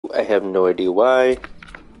I have no idea why.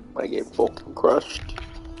 My game fucking crushed.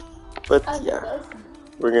 But yeah,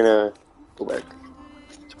 we're gonna go back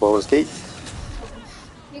to Baldur's Gate.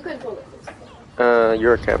 You can pull it.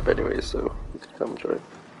 You're a camp anyway, so you can come join.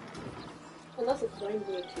 Unless it's joined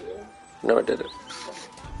me to you. No, I didn't.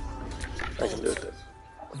 I can do it.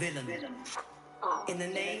 In the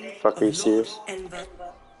name Fuck, are you serious?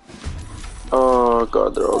 Oh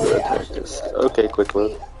god, they're all gonna attack us. Okay, quick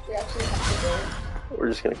load. We're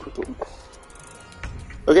just gonna quick load.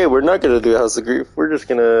 Okay, we're not gonna do House of Grief. We're just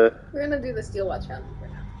gonna... We're gonna do the Steel Watch round for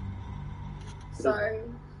now. Sorry.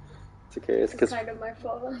 It's okay, it's kind of my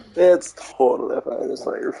fault. It's totally fine, it's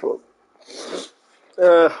not your fault.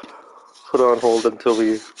 Put on hold until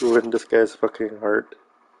we ruin this guy's fucking heart.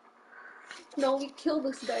 No, we kill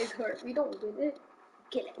this guy's heart. We don't win it.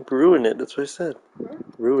 Kill it. Ruin it, that's what I said. Huh?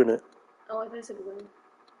 Ruin it. Oh, I thought I said win. I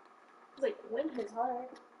was like, win his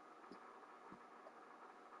heart.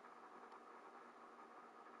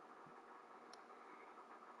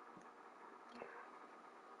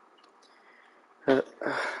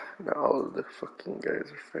 Now all of the fucking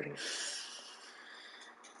guys are fighting.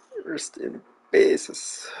 Rest in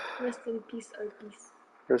pieces. Rest in peace, our peace.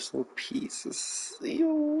 Rest in pieces.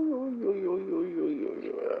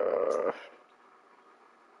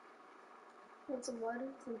 Want some water?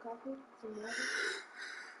 Some coffee? Some water?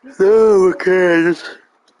 No, okay, just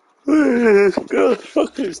go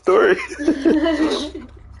fucking story.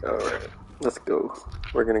 Alright, let's go.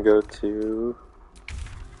 We're gonna go to...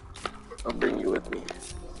 I'll bring you with me.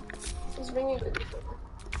 Just bring you with me.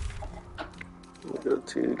 We'll go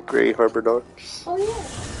to Grey Harbor Docks. Oh yeah.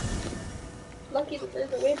 Lucky that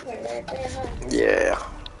there's a waypoint right there, huh? Yeah.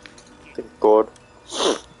 Thank God.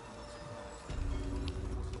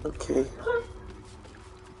 Okay.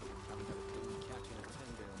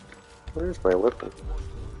 Where's my weapon?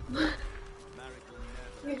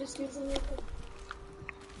 You're just using it.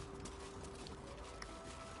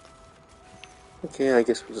 Okay, I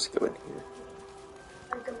guess we'll just go in here.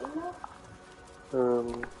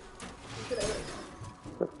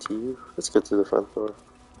 Up to you. Let's go to the front door.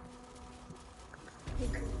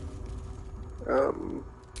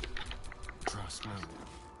 Trust me.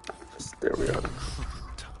 There we are.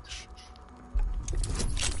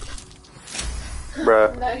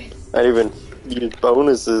 Bruh. Nice. Not even used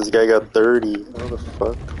bonuses. Guy got 30. How the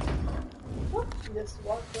fuck? Just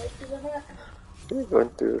walk right through the hat. We're going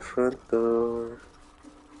through the front door.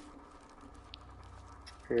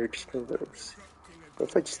 Here, just gonna let them see. What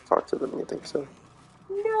if I just talk to them? You think so?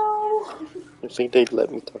 No. You think they'd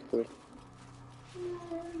let me talk to them?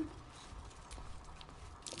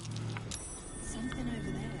 Something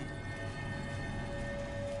over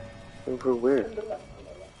there. Over where?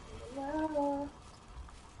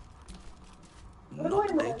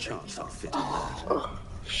 Not a chance I'll fit in there. Oh,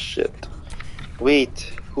 shit.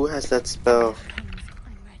 Wait, who has that spell?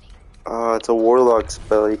 Oh, it's a warlock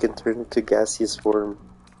spell. You can turn into gaseous form.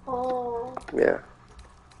 Oh. Yeah.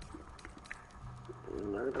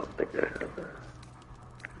 I don't think I have that.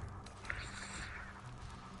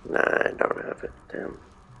 Nah, I don't have it. Damn.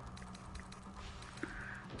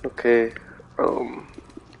 Okay. I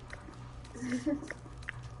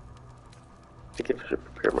think I should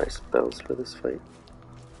prepare my spells for this fight.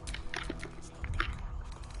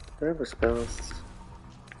 I have spells.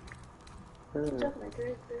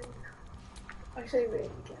 Actually, wait,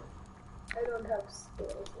 you can. I don't have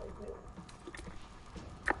spells like that.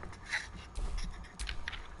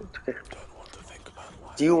 Okay.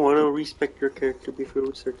 Do you want to respec your character before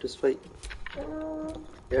we start this fight?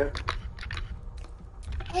 Yeah?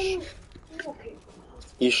 I'm okay.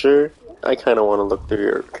 You sure? Yeah. I kind of want to look through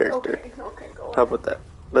your character. Okay, go How about that?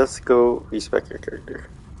 Let's go respec your character.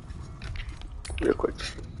 Real quick.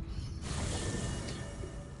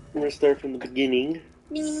 We're gonna start from the beginning.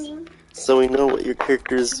 So we know what your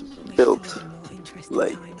character's built.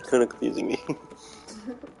 Like, kind of confusing me.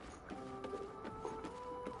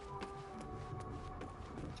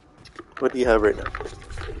 What do you have right now?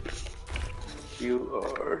 You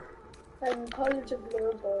are... I'm College of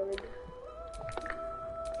Loreboard.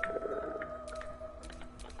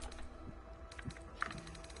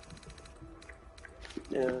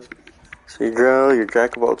 Yeah. So you draw, you're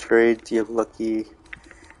Jack of all trades, you have Lucky,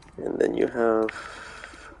 and then you have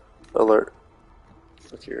Alert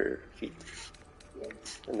with your feet. Yeah.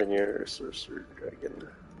 And then your Sorcerer Dragon.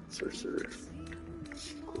 Sorcerer.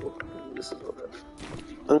 Cool. This is all that.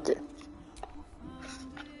 Okay.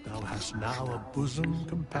 Thou hast now a bosom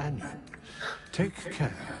companion. Take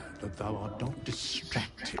care that thou art not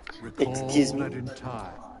distracted. Excuse me? Recall that in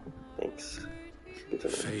time. Thanks.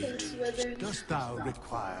 Fate, Whether dost thou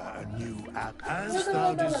require a new app as where the thou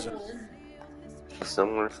watermelon desire? one?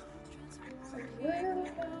 Somewhere. It's like, where the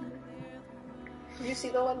watermelon? Did you see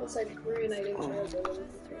the one that said green? I didn't share the one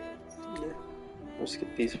with the trees. Yeah. We'll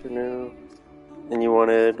skip these for now. And you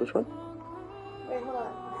wanted which one? Wait, hold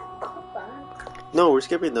on. Come back. No, we're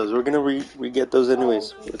skipping those. We're gonna re-get those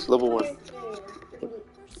anyways. Oh, okay. It's level 1. Okay, yeah.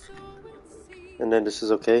 And then this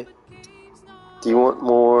is okay. Do you want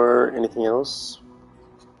more anything else?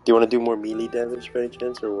 Do you want to do more melee damage by any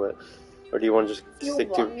chance, or what? Or do you want to just You stick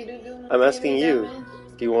want to... me to do I'm asking melee you. damage?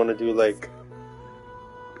 Do you want to do, like,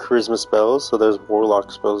 charisma spells? So there's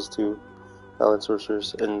warlock spells too. Talent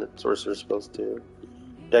sorcerers and sorcerer spells too.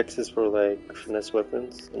 Dex is for, like, finesse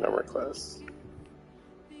weapons and armor class.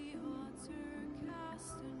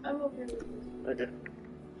 I'm okay with this. Okay.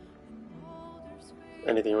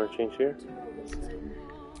 Anything you want to change here?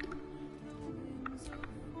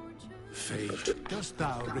 Fate, dost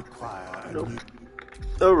thou require a Nope. new...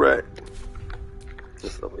 Alright.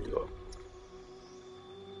 Just level you up.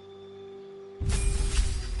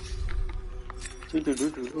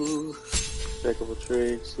 Stackable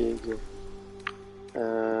trades, here you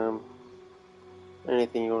go.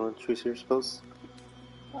 Anything you want to choose your spells?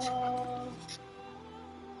 I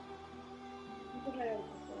think I have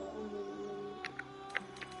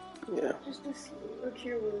Yeah. just to see or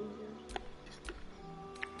cure wounds.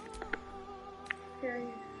 Fairy.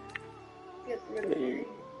 Get rid of Fairy. it.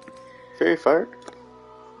 Fairy Fire?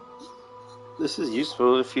 This is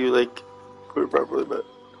useful if you, like, put it properly, but...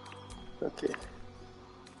 Okay.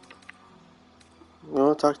 You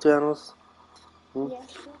want to talk to animals? Hmm? Yeah,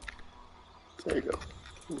 sure. There you go.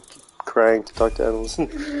 You keep crying to talk to animals.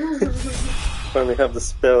 Finally have the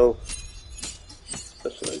spell.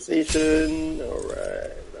 Specialization.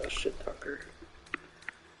 Alright. Now shit talker.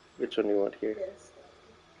 Which one do you want here? Yes.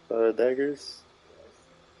 Daggers?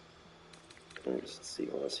 Let me just see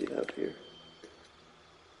what else you have here.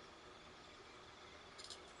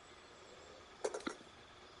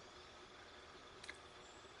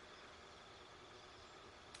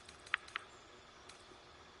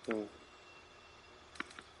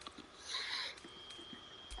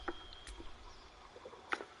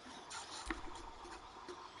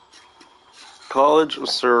 College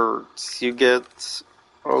asserts you get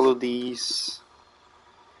all of these.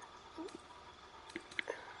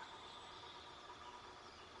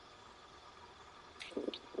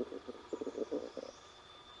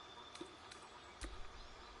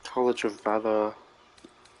 College of Valor.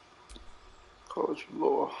 College of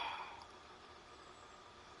Law.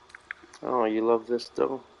 Oh, you love this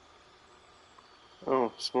though.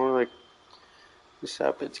 Oh, it's more like you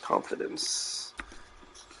sap its confidence.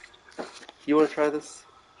 You want to try this?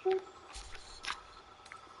 Sure.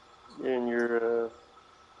 In your, do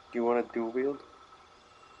you want to dual wield?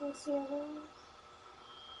 Let's see how that is.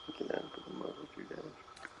 You can add to the level 3 damage.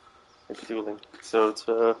 It's dueling. So it's,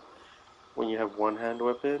 when you have one hand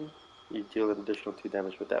weapon, you deal an additional 2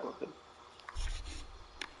 damage with that weapon.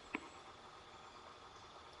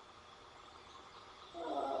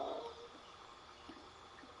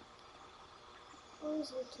 What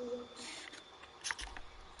is it to look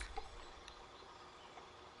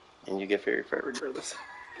And you get Fairy Fire regardless.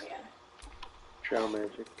 Yeah. Trial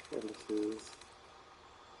Magic, and this is...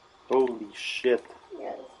 Holy shit.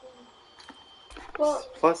 Yeah. Well,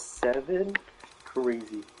 Plus 7? Crazy.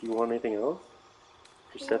 Do you want anything else?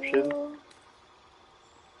 Perception? we'll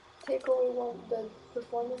take away one the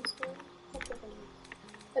performance one. Not performance.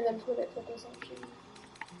 And then put it for perception.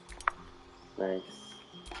 Nice.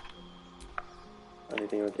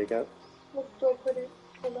 Anything you want to take out? What do I put it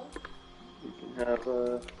for that? You can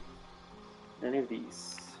have any of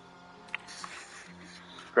these.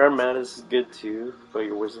 Ground Madness is good too, but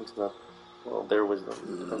your wisdom's not. Well, their wisdom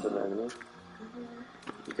depends on the enemy.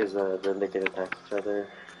 Because then they can attack each other.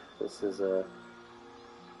 This is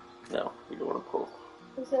no, you don't want to pull.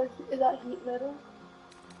 Is that heat metal?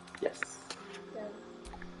 Yes. Yeah.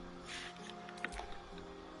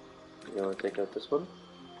 You want to take out this one?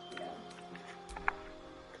 Yeah.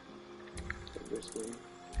 Take this one.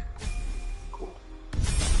 Cool.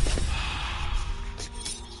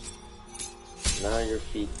 Now your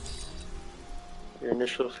feet. Your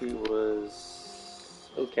initial feat was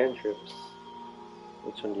cantrips.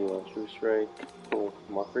 Which one do you want? True Strike or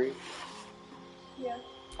Mockery? Yeah.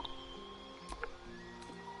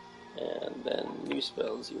 And then new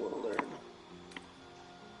spells you want to learn.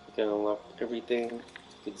 You can unlock everything. You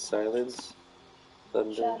can silence,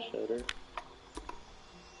 thunder, shatter.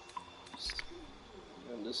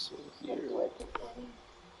 And this one here.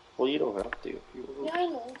 Well, you don't have to if you want. Yeah, I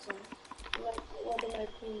know. So, like, what am I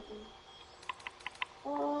painting?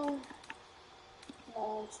 No,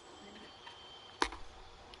 it's fine.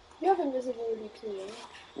 You have invisibility too, right?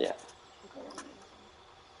 Yeah. Okay.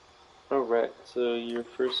 Alright, so your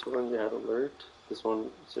first one you had alert. This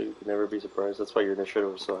one, so you can never be surprised. That's why your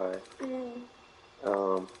initiative was so high.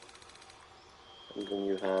 And then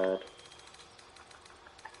you had.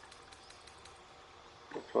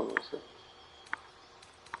 Which one was it?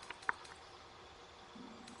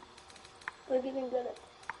 I didn't get it.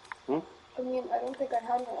 I mean, I don't think I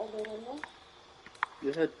had my other one, no?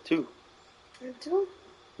 You had 2. Two?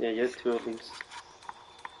 Yeah, you had 2 at least.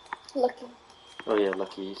 Lucky. Oh yeah,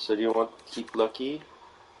 lucky. So do you want to keep lucky?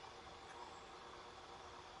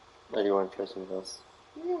 Or do you want to try something else?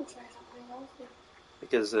 You can try something else.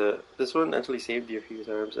 Because this one actually saved you a few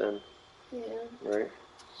times, and Yeah. right?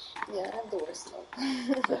 Yeah, I have the worst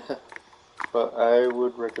luck. But I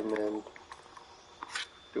would recommend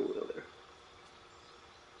dual wielder.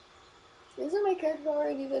 Isn't my character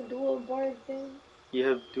already the dual bard thing? You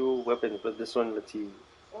have dual weapons, but this one lets you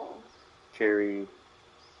carry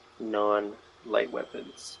non-light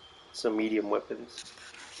weapons, so medium weapons.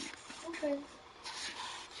 Okay.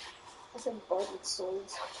 I said bard with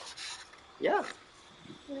swords. Yeah.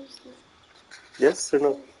 Yes or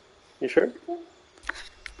no? You sure? Yeah.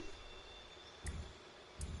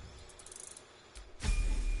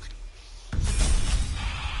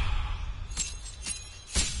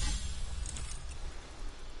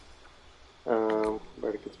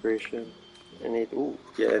 Bardic inspiration. Anything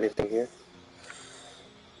here?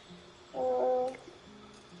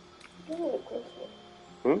 Give it a quick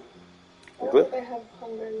Hmm? I don't Good? think I have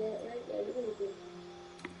hunger yet, right? Yeah, give it a good.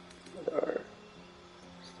 Dar.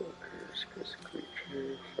 Stalkers, curse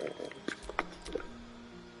creature, frightened.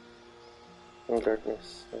 No darkness.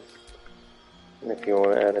 Nice. And if you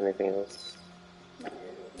want to add anything else,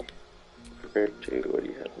 compared to what do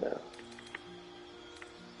you have now?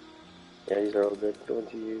 Yeah, these are all good. The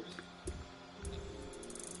ones you use.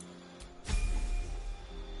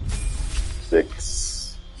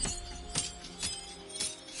 6.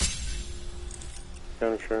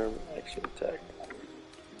 Counter charm, action attack.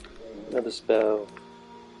 Another spell.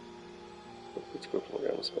 Let's go from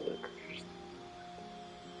around the spell deck.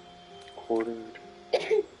 Quartered.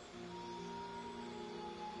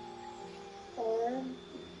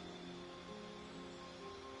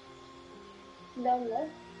 Down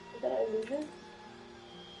left? Is that an illusion?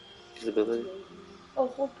 Visibility. Oh,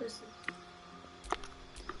 full person.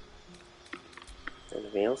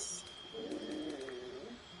 Anything else?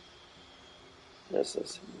 Yes,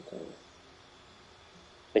 that's it.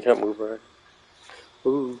 I can't move right.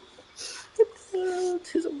 Ooh.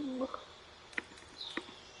 Hypnotism. No,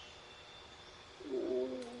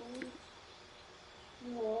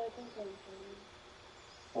 I think I'm fine.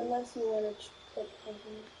 Unless you want to pick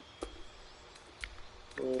something.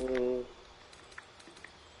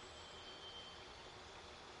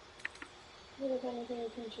 But if anything, you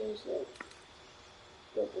can change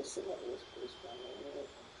the dissonant whispers from it.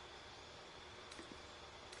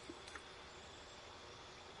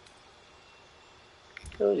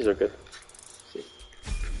 Oh, these are good.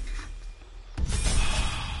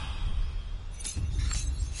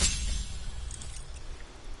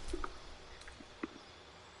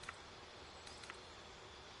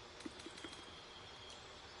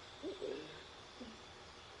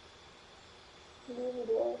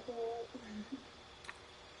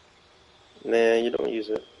 Nah, you don't use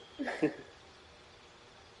it.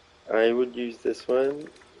 I would use this one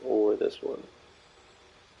or this one.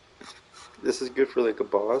 This is good for like a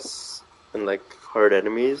boss and like hard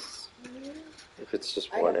enemies. If it's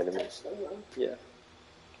just one enemy. Yeah.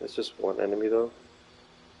 It's just one enemy though.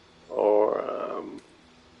 Or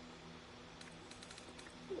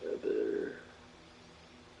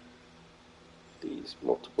these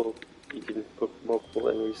multiple, you can put multiple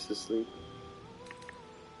enemies to sleep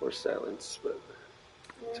or silence, but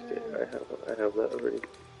it's okay. I have that already.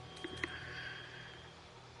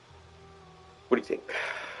 What do you think?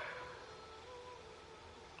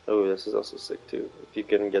 Oh, this is also sick too. If you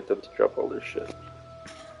can get them to drop all their shit.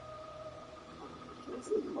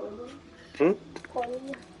 Turn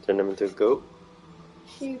them into a goat?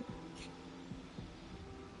 Sheep.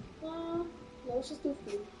 No, let's just do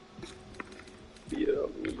food. Yeah,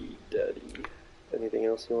 me, daddy. Anything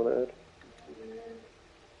else you want to add?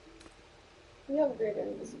 We have great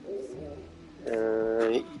invisibility.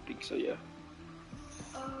 You think so, yeah.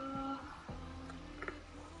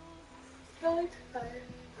 I like fire.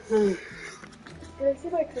 Can I see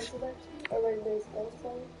my curses actually? Or my base spells,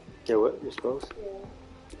 sorry? Yeah, what? Your spells? Yeah.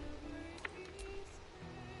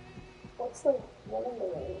 What's the one on the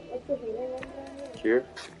right? What's the healing one there? Here?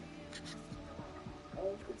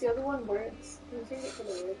 of. It's the other one words. You change it for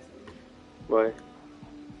the words. Why?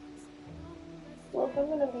 Well, if I'm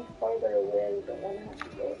gonna be farther away, I don't want to have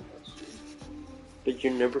to go as much. But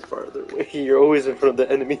you're never farther away. You're always in front of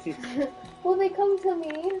the enemy. Well, they come to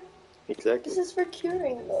me. Exactly. This is for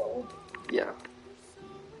curing, though. Yeah.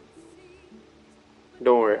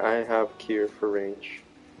 Don't worry, I have cure for range.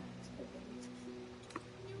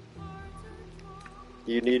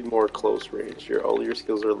 You need more close range. All your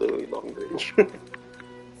skills are literally long range.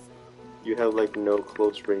 You have like no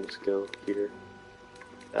close range skill here.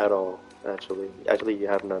 At all, actually. Actually, you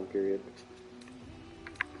have none, period.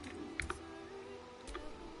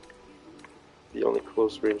 The only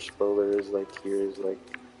close range spell there is like here is like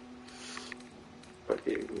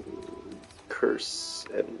fucking curse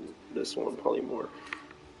and this one polymorph.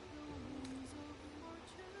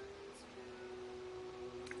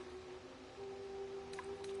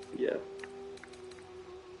 Yeah.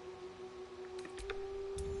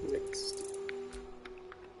 Next.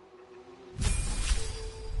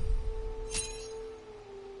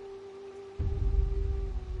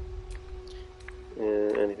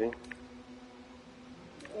 Anything?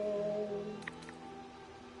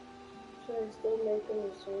 Should I still make him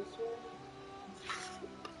a sorcerer?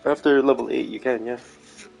 After level 8, you can, yeah.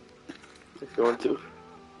 If you want to.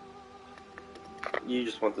 You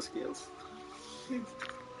just want the scales. I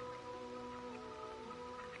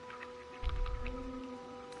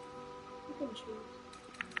can choose.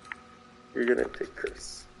 You're gonna pick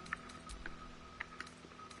curse.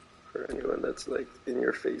 For anyone that's like in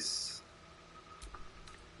your face.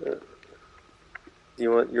 Do you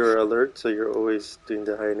want your alert so you're always doing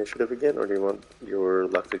the high initiative again, or do you want your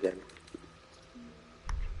luck again?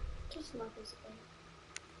 Just not this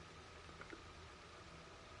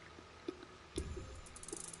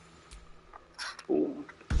way. Ooh.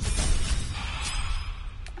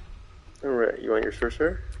 Alright, you want your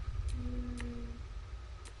sorcerer?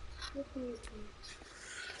 What do you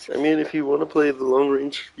think? I mean, if you want to play the long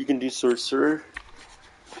range, you can do sorcerer.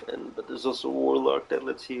 But there's also warlock that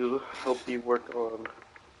lets you help you work on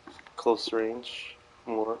close range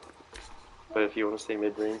more. But if you want to stay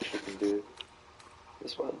mid range, you can do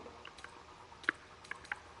this one.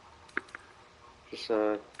 Just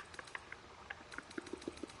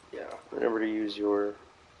yeah, remember to use your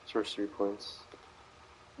sorcery points.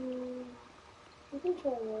 You can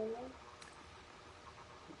try warlock.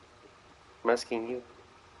 I'm asking you.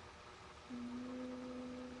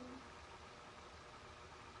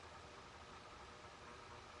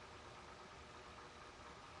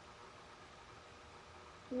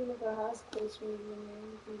 Even if I has close range, you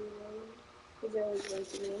can do warlock. Because I always want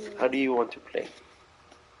to be anyway. How do you want to play?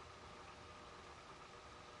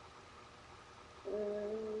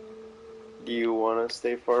 Do you want to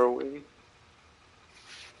stay far away?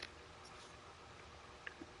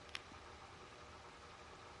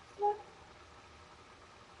 Yeah.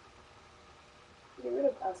 Get rid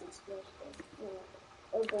of acid splash though.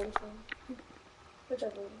 Yeah. Or burn shine.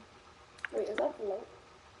 Whichever one. Wait, is that the light?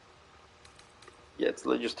 Yeah, it's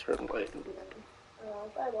like just turn light. Yeah.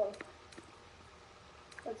 Fireball.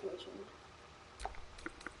 That's my change.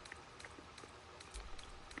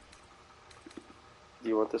 Do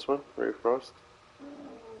you want this one? Ray Frost?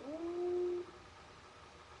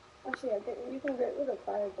 Actually, I think you can get rid of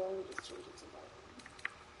fireball and just change it to light.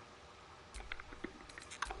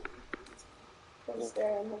 Because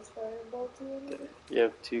there has fireball too. You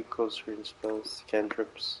have 2 close range spells,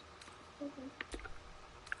 cantrips. Okay.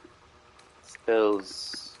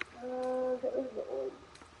 Spells. Get rid of the orb.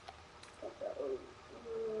 Got that orb.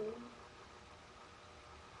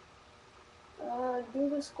 Do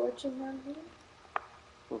the scorching hand here.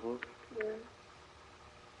 Yeah.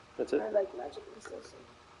 That's it? I like magic resistance.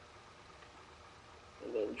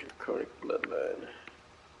 And then Draconic Bloodline.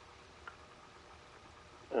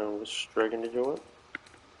 Which dragon did you want?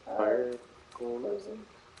 Fire? Gold? Poison.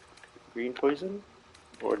 Green poison?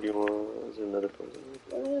 Or do you want... Is there another poison?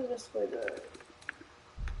 Let me just for the...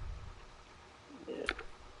 Yeah.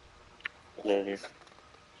 No, here.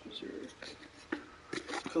 Choose your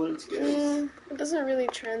colored scales. It doesn't really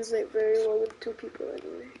translate very well with 2 people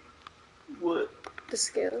anyway. What? The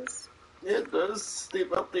scales. Yeah, it does. They've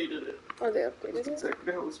updated it. Oh, they updated That's it?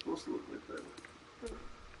 exactly how it's supposed to look like that.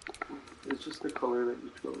 It's just the color that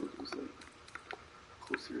you chose is like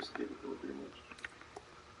close to your skin, pretty much.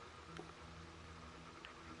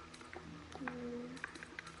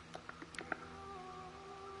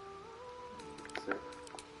 So.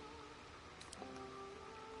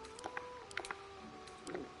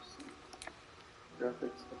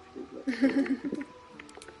 Graphics update.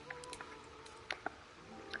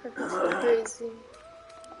 That's crazy.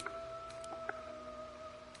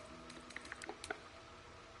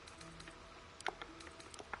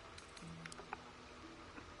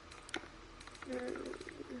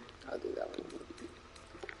 I'll do that one.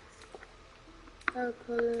 I'll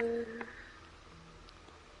color.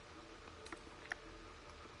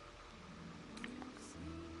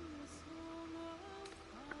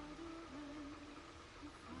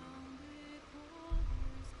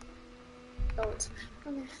 Oh, it's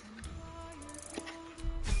okay.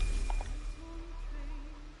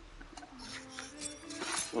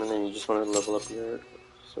 And then you just want to level up your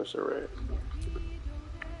sorcerer.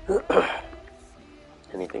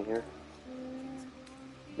 Anything here?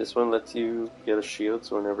 This one lets you get a shield,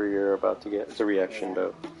 so whenever you're about to get, it's a reaction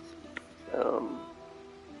though.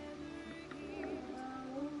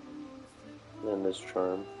 Then there's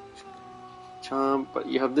charm. But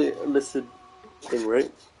you have the listed thing,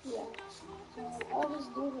 right? Yeah. I'll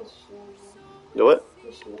just do the shield one. The what?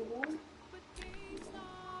 The shield one?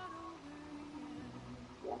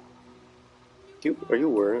 Yeah. Are you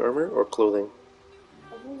wearing armor or clothing?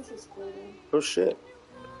 I think this is clothing. Oh shit.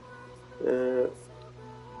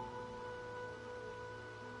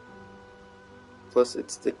 Plus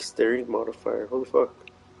it's dexterity modifier. Holy fuck.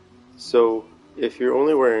 So if you're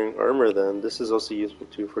only wearing armor, then this is also useful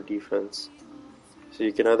too for defense. So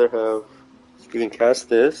you can either you can cast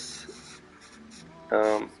this,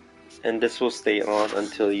 and this will stay on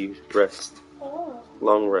until you rest. Oh.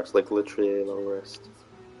 Long rest, like literally a long rest.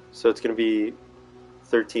 So it's gonna be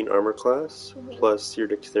 13 armor class plus your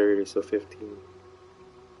dexterity, so 15.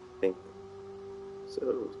 I think.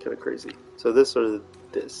 So it's kind of crazy. So this or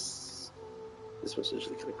this. This one's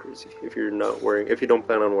usually kind of crazy. If you don't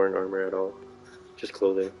plan on wearing armor at all, just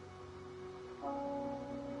clothing.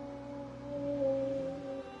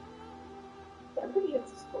 I'm pretty good at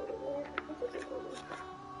this clothing.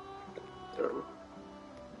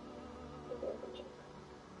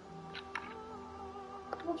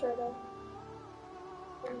 I'll try that.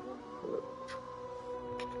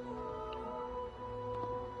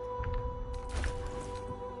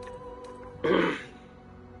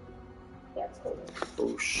 Yeah, it's clothing.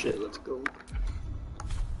 Oh shit, let's go.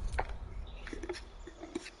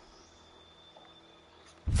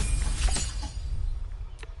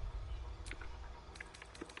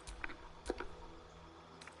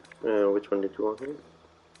 Which one did you want here?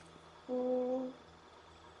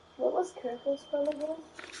 What was careful spell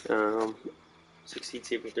again? Succeed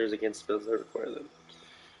saving throws against spells that require them.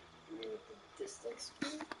 Distance.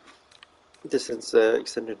 Distance,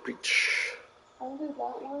 extended reach. I'll do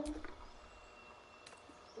that one.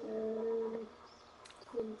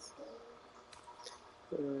 Twin spell.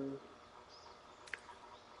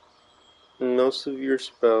 Most of your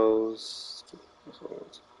spells.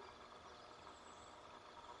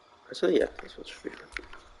 So yeah, that's what's free.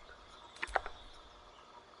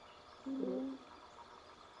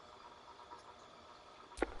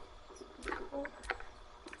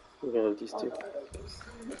 We're gonna have these two.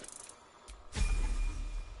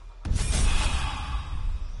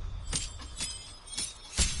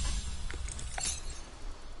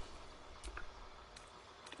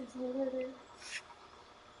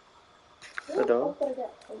 A dog?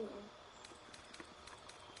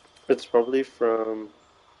 It's probably from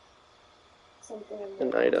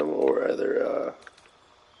an item or either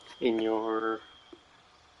in your,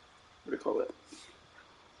 what do you call it?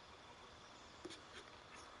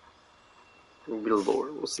 Maybe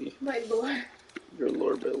lore, we'll see. My lore. Your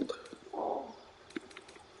lore build. Oh.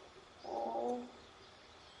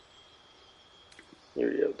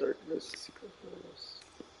 Here you have darkness, secretness.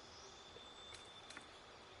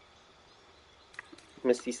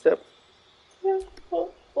 Misty Step? Yeah,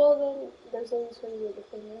 well then there's always going to be a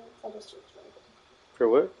different one. I'll just change my thing. For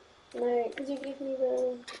what? Because you gave me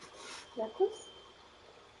the necklace?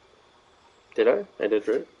 Did I? I did,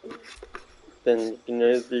 right? Then you can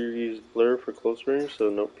either use blur for close range, so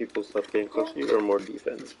no people stop getting close to you, or more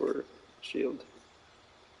defense for shield.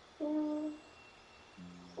 I'll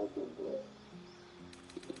do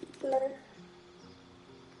blur.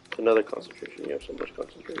 Another concentration. You have so much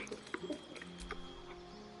concentration.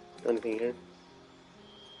 Anything here?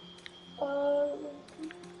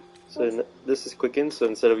 So this is quicken, so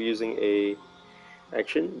instead of using a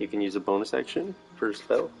action, you can use a bonus action for a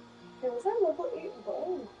spell. Hey, was that level 8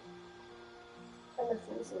 bone? And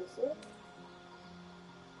the associate?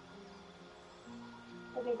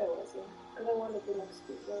 I think that was, yeah. Because I wanted the next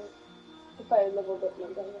week, right? If I leveled up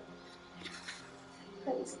my gun.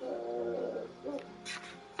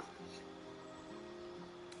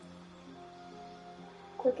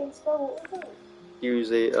 Quicken spell? What was that?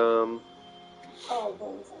 Use a Oh,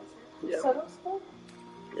 bonus action. Yeah. Subtle spell?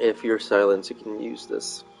 If you're silent, you can use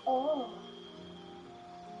this. Oh.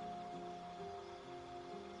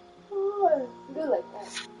 Oh, I do like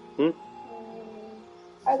that.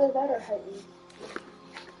 Either that or heightened.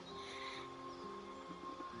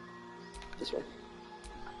 This one.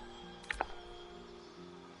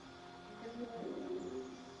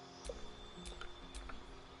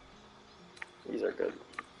 These are good.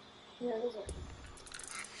 Yeah, those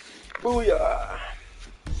are. Booyah!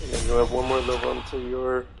 And then you have one more level until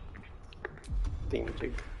your theme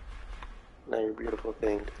jig. Now your beautiful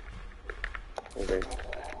thing. Okay,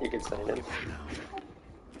 you can sign in.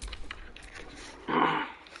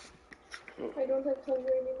 I don't have hunger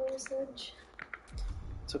anymore, Sedge.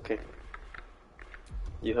 It's okay.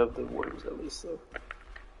 You have the worms at least, though.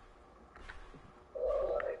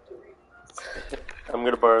 Oh, I have to read this. I'm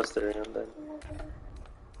gonna borrow stereo then.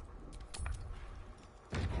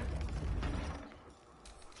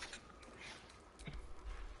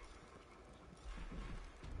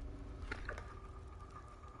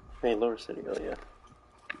 Hey, lower city, oh yeah.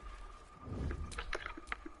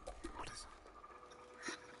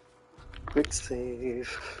 Quick save.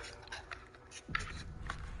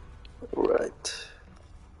 Right.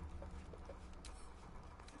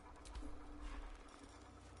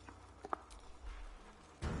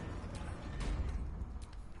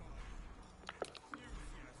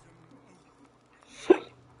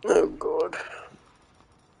 Oh god.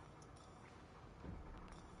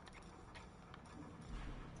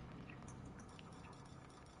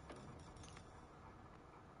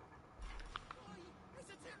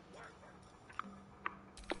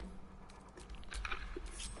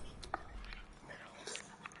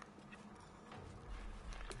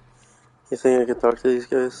 You think I can talk to these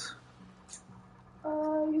guys?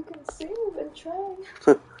 You can save and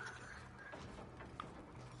try.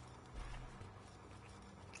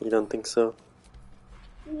 You don't think so?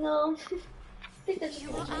 No. I think that's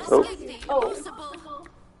just You are Oh. asking the impossible.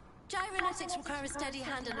 Gyromatics require a steady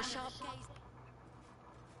hand and a sharp gaze.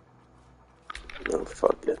 No,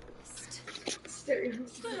 fuck it. You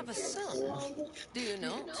have a son, do you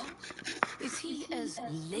not? Is he as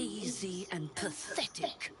lazy and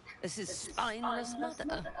pathetic as his spineless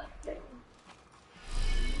mother?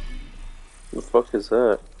 The fuck is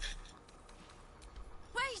that?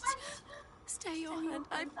 Wait! Stay your hand,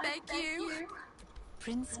 I beg you.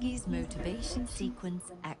 Prinsky's motivation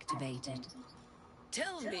sequence activated.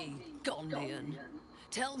 Tell me, Gondian.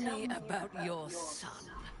 Tell me about your son.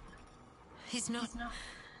 He's not...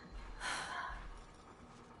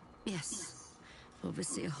 Yes,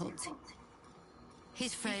 Overseer Holt.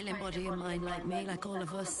 He's frail in body and mind like me, like all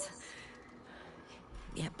of us.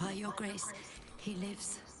 Yet by your grace, he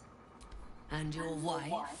lives. And your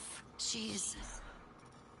wife? She is...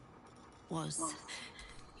 was...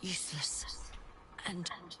 useless. And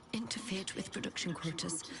interfered with production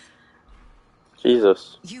quotas.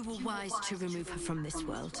 Jesus. You were wise to remove her from this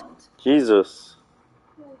world. Jesus.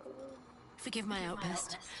 Forgive my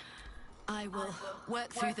outburst. I will work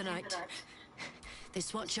through the night.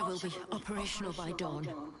 This watcher will be operational by dawn.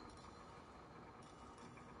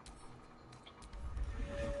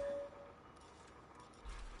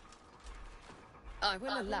 I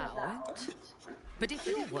will allow it. But if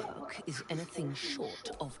your work is anything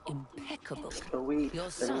short of impeccable, Oh wait, your I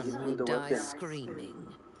son need will the die weapon. screaming.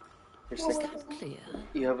 You're Is sick. that clear?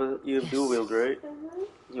 You have Yes. dual wield, right?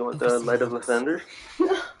 You want the Overseer light of Holt. Lathander?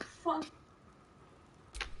 Fuck.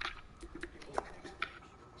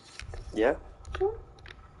 Yeah?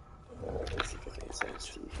 Let's see if I can send this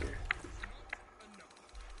to you here.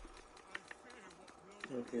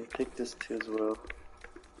 Okay, take this too as well.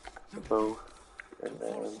 The bow. And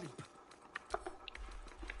then...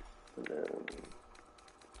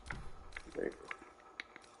 There you go.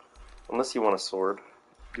 Unless you want a sword.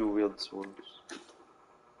 Dual wield swords.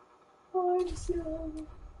 Oh, I just see that.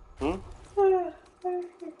 Hmm?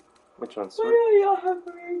 Which one? Why Sword? do y'all have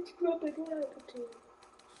to reach up and down? Stay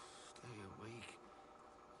awake.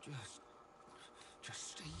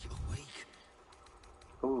 Just stay awake.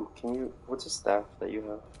 Ooh, can you... What's a staff that you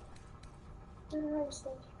have? I don't have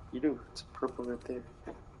stuff. You do. It's purple right there.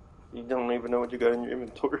 You don't even know what you got in your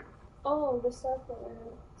inventory. Oh, the stuff that I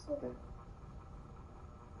have. So,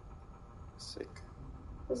 Sick.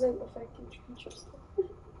 does it affect each creature stuff?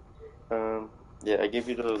 Yeah, I gave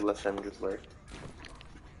you the Lathander's light.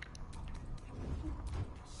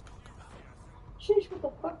 Sheesh, what the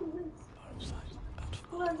fuck is this?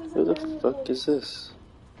 Who the fuck is this?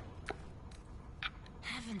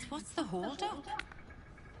 Heavens, what's the holdup?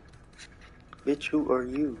 Bitch, who are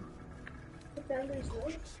you? The Founder's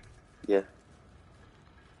Light? Yeah,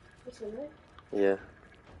 What's in it? yeah.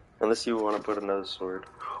 Unless you want to put another sword.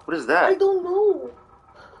 What is I that? don't know!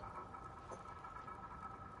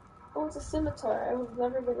 Oh, it's a scimitar. I've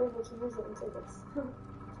never been able to use it until this.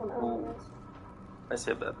 Until now, I guess. I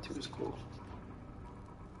said that too is cool.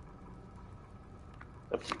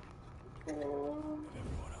 Up to you.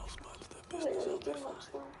 Everyone else minds their I don't business, really I'll do be much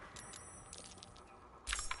fine.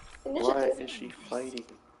 now. Why Initiative. is she fighting?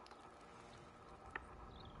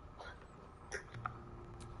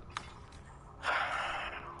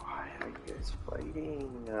 Why are you guys fighting?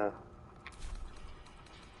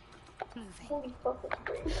 Moving. Holy fuck, that's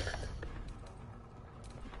great.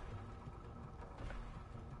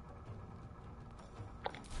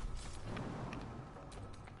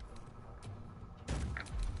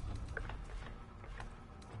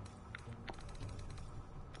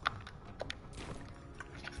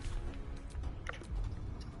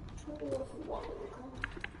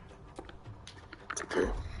 Okay.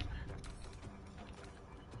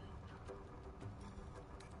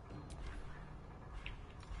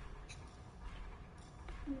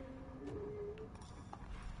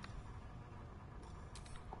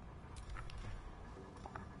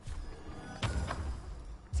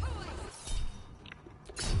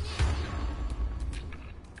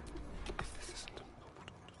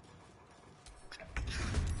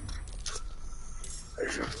 Are you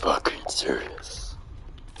fucking serious?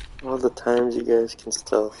 All the times you guys can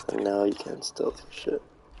stealth, and now you can't stealth your shit.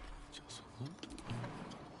 Just look.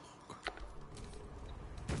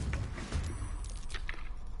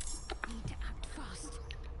 Need to act fast.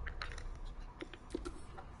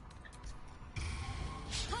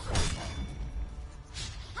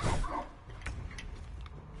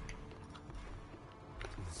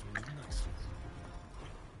 This one's nice.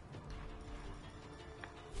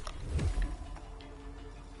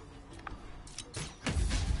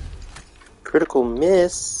 Critical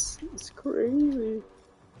miss? It's crazy.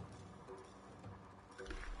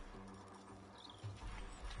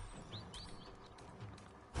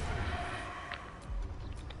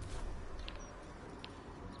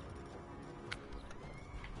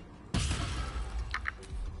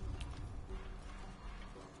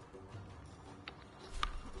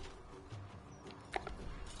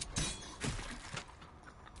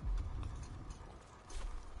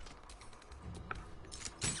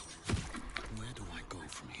 Where do I go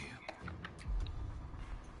from here?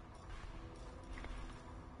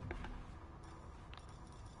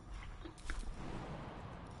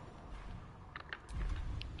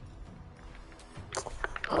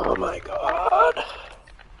 Oh my god.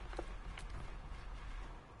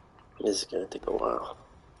 This is gonna take a while.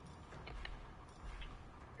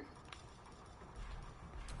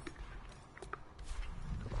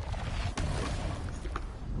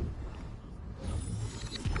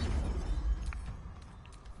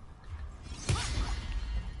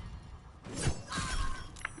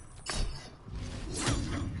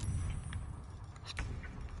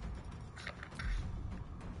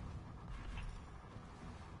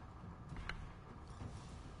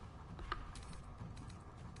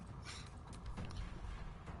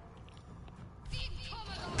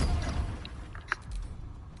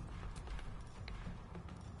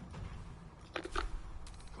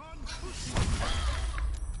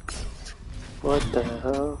 What the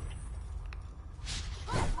hell?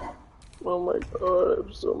 Oh my god, I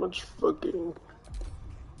have so much fucking...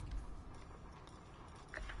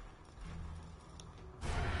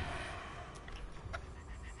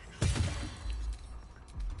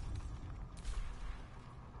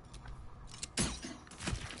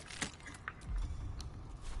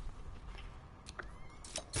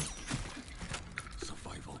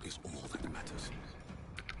 Survival is all that matters.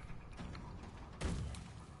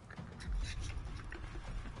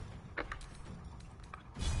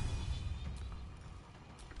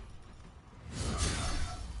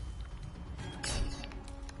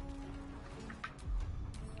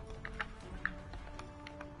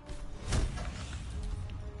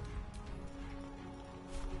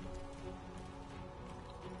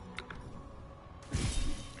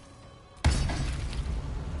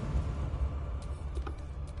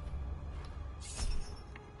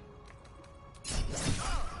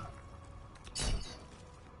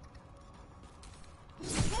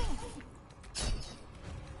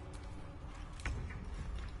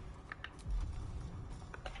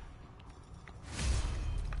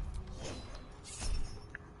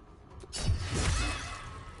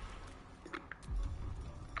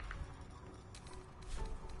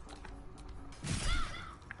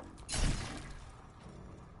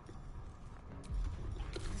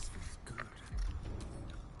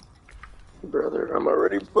 Brother, I'm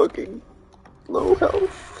already fucking low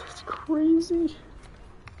health. It's crazy.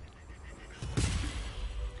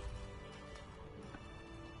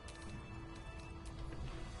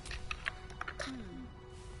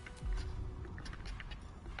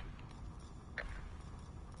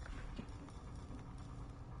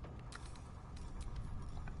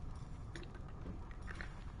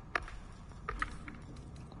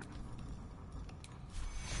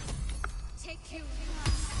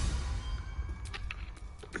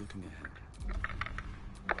 Looking ahead.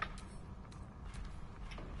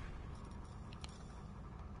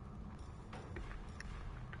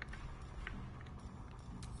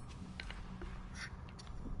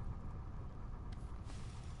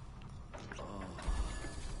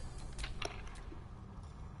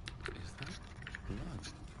 Is that blood?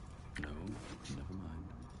 No, never mind.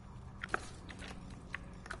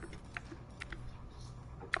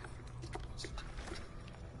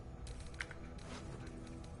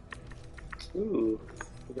 Ooh,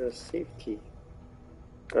 we got a safe key.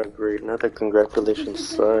 Oh, great. Another congratulations,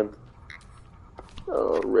 son.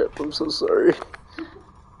 Oh, rip. I'm so sorry.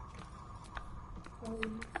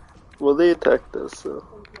 Well, they attacked us, so.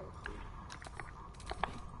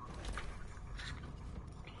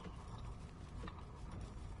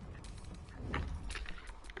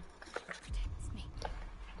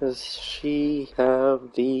 Does she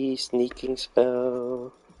have the sneaking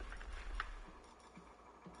spell?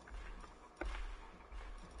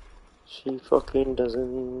 She fucking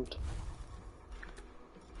doesn't.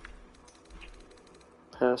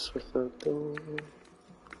 Pass without thing.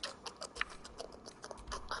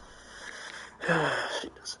 She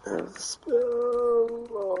doesn't have the spell.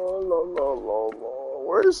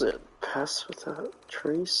 Where is it? Pass without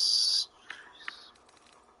trace.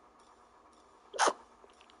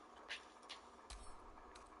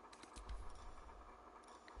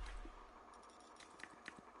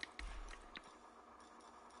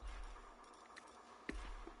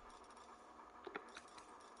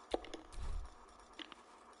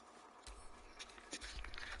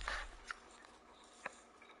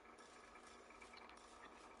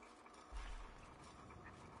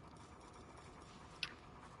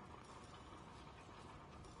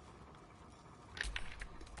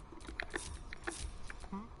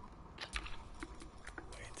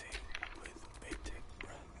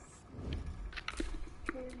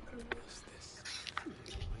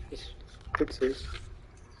 Fixes.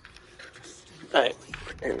 Alright,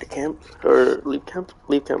 in the camp? Or leave camp?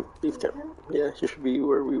 Leave camp. Leave camp. Yeah, you should be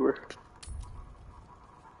where we were.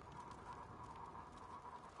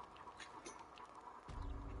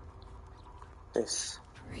 Nice.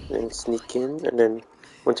 And sneak in, and then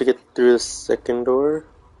once you get through the second door,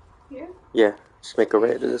 Here? yeah, just make a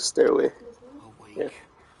right to the stairway. Yeah.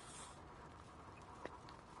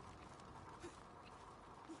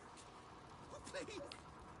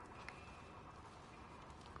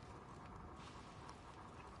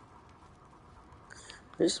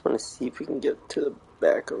 I just want to see if we can get to the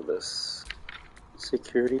back of this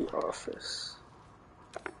security office.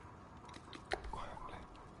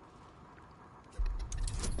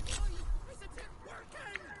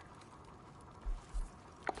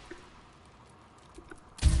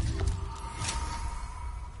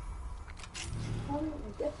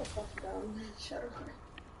 Get the fuck down. Shut up.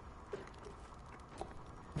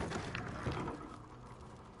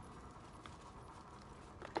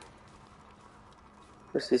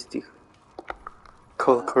 What's this do?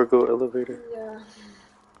 Call cargo elevator. Yeah.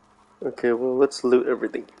 Okay, well, let's loot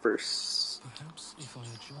everything first. Perhaps if I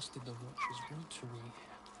adjusted the watch's rotary.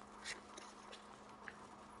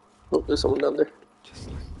 Oh, there's someone down there. Just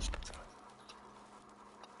like that time.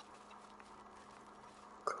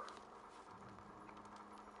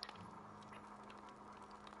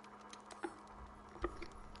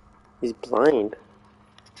 He's blind.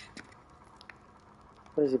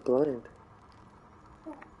 Why is he blind?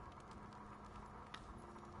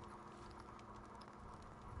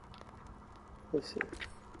 Let's see.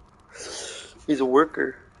 He's a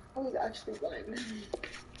worker. Oh, he's actually blind.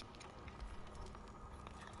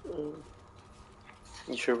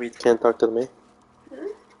 You sure we can't talk to them, eh?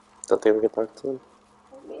 Don't think we can talk to them.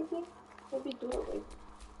 Maybe do it like.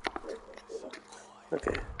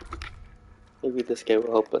 Okay. Maybe this guy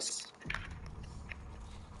will help us.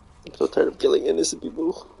 I'm so tired of killing innocent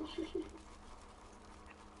people.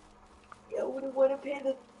 Yeah, I wouldn't want to pay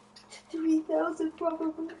the 3,000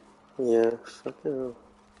 probably. Yeah, fuck no.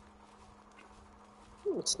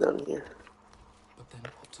 What's down here? But then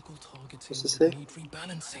optical targeting What's this would say? need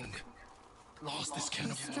rebalancing. Last this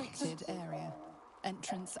can afford. Restricted area.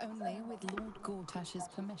 Entrance only with Lord Gortash's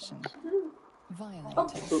permission.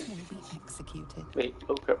 Violators will be executed. Wait,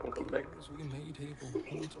 oh crap, I'm coming back. As we made here will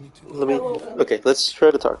haunt me to the Let me. Okay, let's try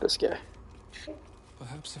to talk to this guy.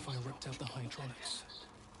 Perhaps if I ripped out the hydraulics,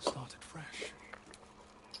 started fresh.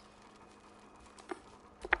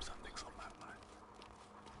 Something's on my mind.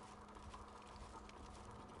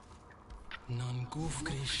 Non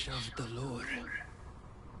gufgri shav dalor.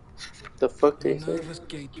 The fuck did The he say? nervous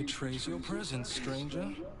gate betrays your presence,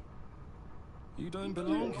 stranger. You don't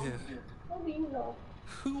belong here. do you know?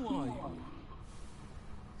 Who are you?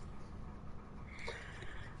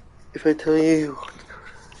 If I tell you,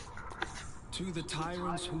 To the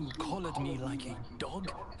tyrants who collared me like a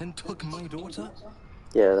dog and took my daughter?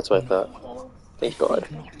 yeah, that's what I No, thought. I Thank God.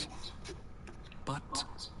 think not. But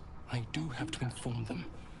I do have to inform them.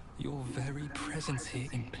 Your very presence here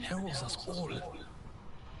imperils us all.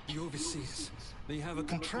 The overseers, they have a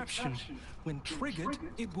contraption. When triggered,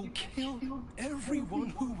 it will kill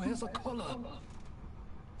everyone who wears a collar.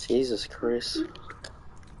 Jesus Christ.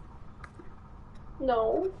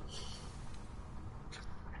 No.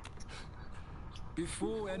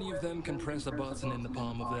 Before any of them can press a button in the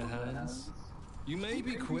palm of their hands, you may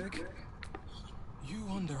be quick. You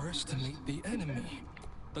underestimate the enemy.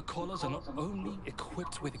 The collars are not only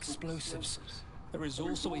equipped with explosives, there is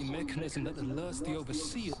also a mechanism that alerts the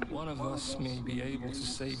overseer. One of us may be able to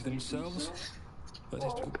save themselves, but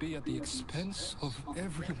it will be at the expense of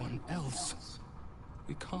everyone else.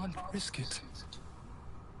 We can't risk it.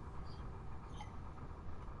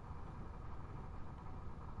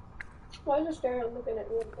 Why is this Daryl looking at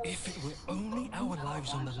me like that? If it were only our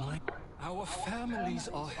lives on the line, our families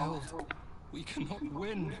are held. We cannot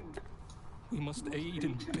win. We must aid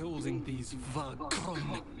in building these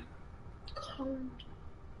Vagron.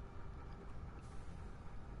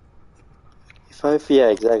 Yeah,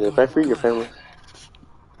 exactly. If I free your family.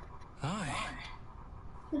 Aye.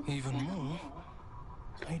 Even more,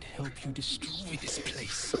 I'd help you destroy this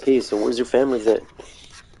place. Okay, so where's your family at?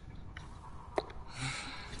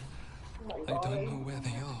 Oh my I don't God. know where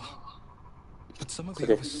they are, but some of the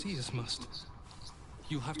Okay. overseers must.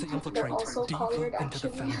 You have to They're infiltrate also deeper collared, into the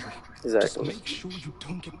actually. foundry. Just Exactly. make sure you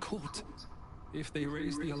don't get caught. If they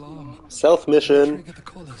raise the alarm, Self or mission. trigger the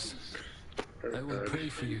collars, I will pray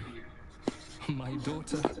for you. My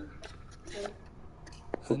daughter,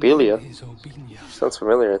 her name Obelia? is Obelia. Sounds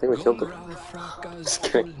familiar. I think we killed her. Gomral Frakas Just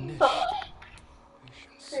kidding. Ulnish.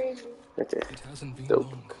 Patience. Crazy. Okay. It hasn't been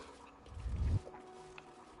Dope. long.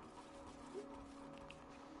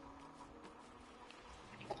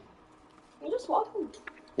 You just walking.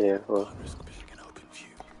 Yeah, well. Risk being in open view.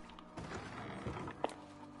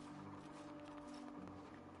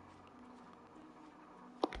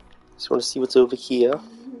 Just want to see what's over here.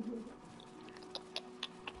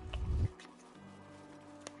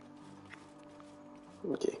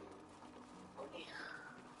 Okay.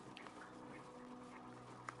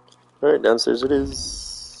 Alright, downstairs it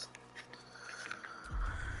is.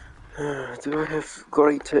 Do I have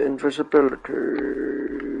greater invisibility?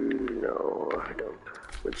 No, I don't.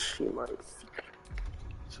 Which she might.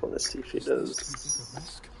 Just want to see if she Is this too big a does.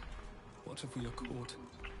 risk? What if we are caught?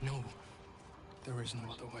 No, there is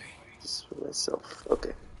no other way. Just for myself.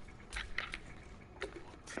 Okay.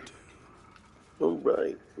 What to do?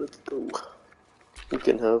 Alright, let's go. You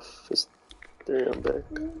can have this. There, I'm back.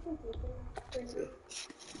 Okay.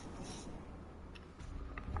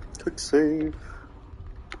 Quick save.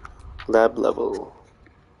 Lab level.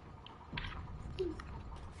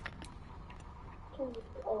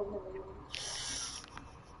 Oh, never mind.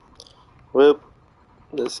 Well,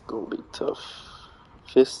 this gonna be tough.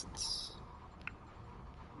 Fists.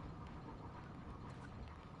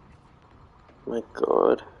 My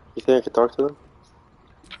God. You think I could talk to them?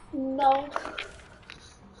 No.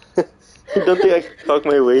 You don't think I can talk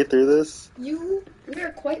my way through this? We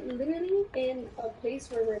are quite literally in a place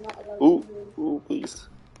where we're not allowed Ooh, to move. ooh, please.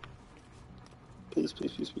 Please,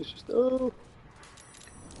 please, please, please, please. No.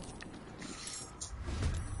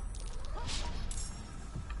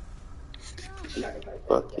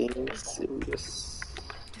 Fucking serious.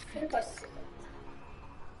 What if I sit?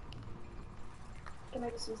 Can I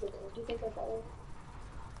just use the door? Do you think that's better?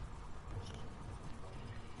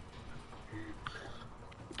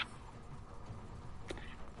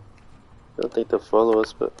 I don't think they'll follow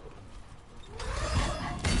us, but.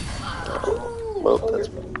 Well, that's.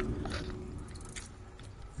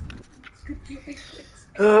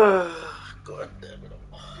 God damn it.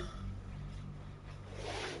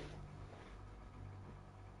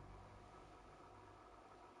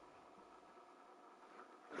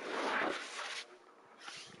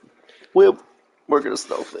 Well, we're gonna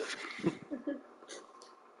stealth it.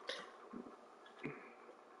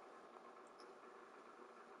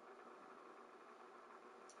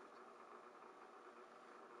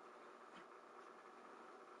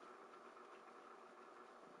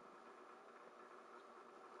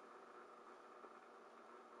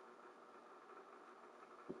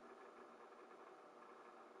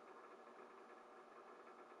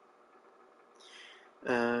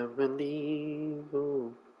 I believe.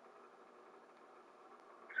 Oh.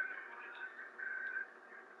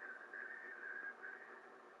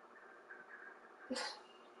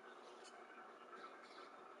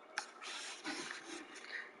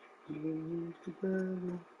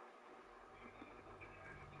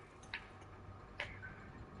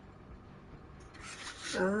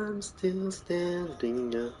 I'm still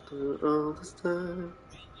standing after all this time.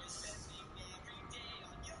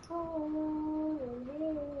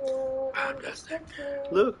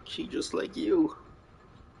 Look, she just like you.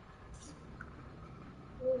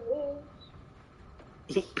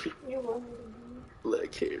 You want me to be?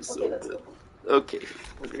 Black hair so Okay, let's good. go. Okay,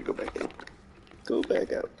 we're gonna go back in. Go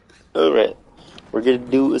back out. Alright, we're gonna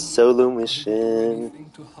do a solo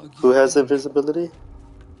mission. Who has invisibility?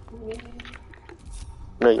 Me?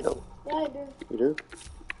 No, you don't. Yeah, I do. You do?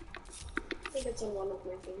 I think it's on one of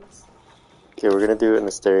my things. Okay, we're gonna do an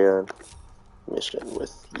Asterion mission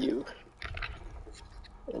with you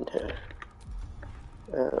and her.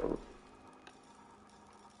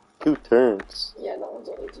 2 turns. Yeah, that one's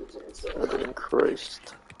only 2 turns. So. Oh, in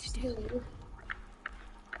Christ.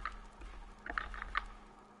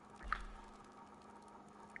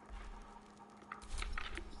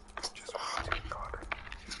 Oh my God.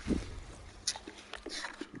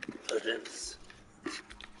 Legends.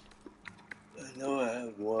 I know I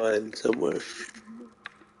have one somewhere.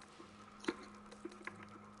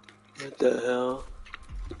 What the hell?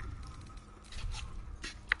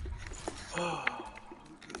 Oh.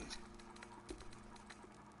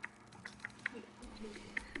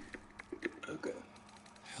 Okay.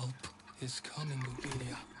 Help is coming,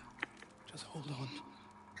 Ophelia. Just hold on.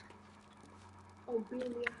 Oh,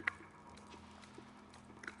 Billy.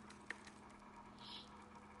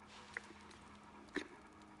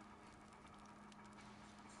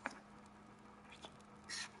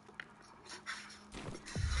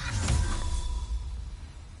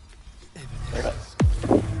 Alright.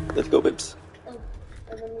 Let's go, Bibbs. Oh,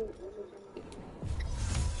 and then we.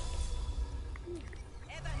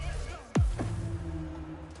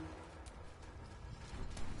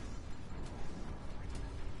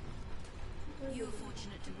 You're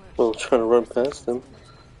fortunate to work. Well, trying to run past them.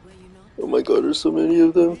 Were you not? Oh my God, there's so many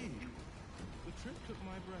of them. The trip took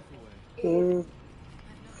my breath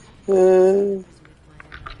away.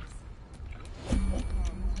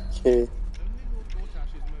 Okay.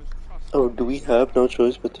 Oh, do we have no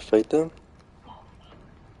choice but to fight them?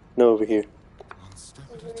 No, over here.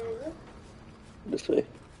 This way.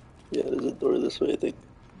 Yeah, there's a door this way, I think.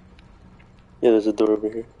 Yeah, there's a door over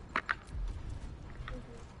here.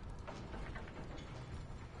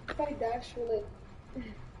 If I dash, will it?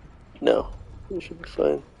 No, we should be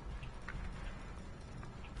fine.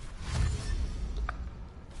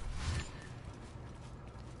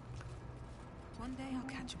 One day I'll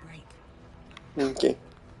catch a break. Okay.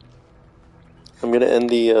 I'm gonna end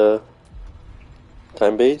the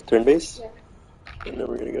turn base, Yeah. and then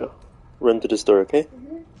we're gonna go. Run to the store, okay?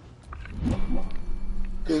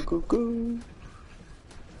 Go, go, go.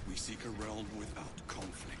 We seek a realm without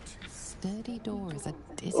conflict. Sturdy door is a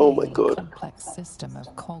Oh my dizzying God. complex system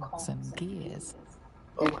of cogs and gears.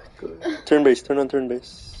 Oh my God. Turn base, turn on turn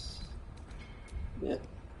base. Yeah.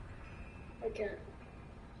 I can't.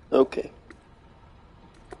 Okay.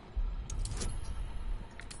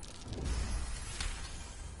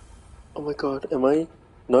 Oh my God, am I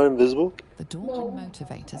not invisible? The door and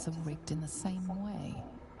motivators are rigged in the same way.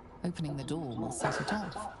 Opening the door will set it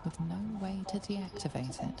off, with no way to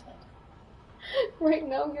deactivate it. Right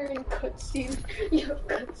now you're in cutscene. You have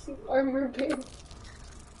cutscene armor band.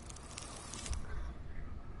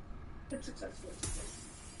 It's successful.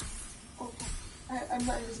 Oh, I'm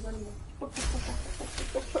not invisible anymore.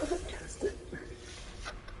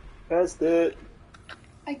 Passed it.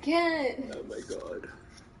 I can't. Oh my God.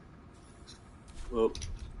 Well,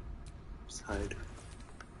 just hide.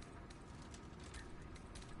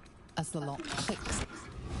 As the lock clicks,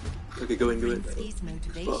 Okay, go in, go in. Brinsky's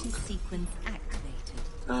motivation Fuck. sequence activated.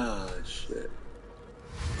 Ah, shit.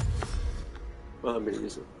 Well, I'm gonna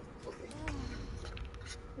use it.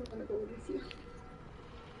 I'm gonna go with you.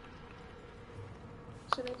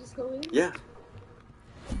 Should I just go in? Yeah.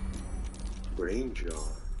 Brain jar.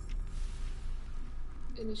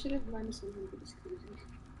 Initiative -100 is crazy.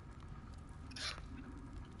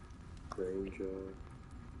 Brain jar.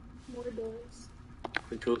 More doors.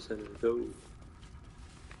 Control center, go.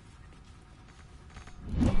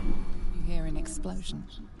 you hear an explosion,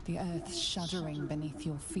 the earth shuddering beneath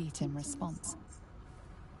your feet in response.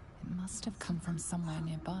 It must have come from somewhere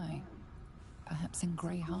nearby, perhaps in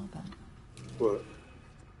Grey Harbor. What?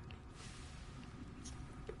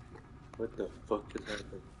 What the fuck just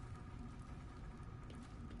happened?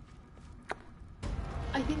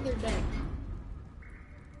 I think they're dead.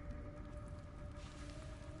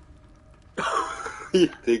 You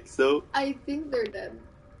think so? I think they're dead.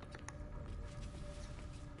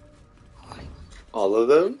 All of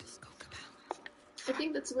them? I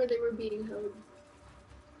think that's where they were being held.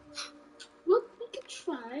 Well, we could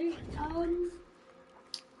try.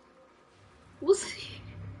 We'll see.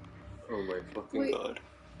 Oh my fucking Wait. god.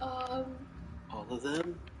 All of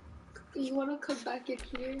them? You wanna come back in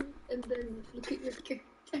here and then look at your kick?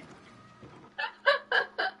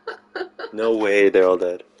 No way, they're all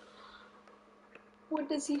dead. What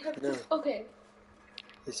does he have No. to? Okay.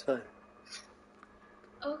 It's fine.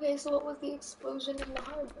 Okay, so what was the explosion in the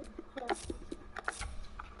harbor? Huh.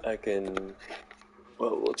 I can...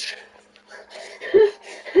 Well, we'll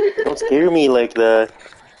don't scare me like that.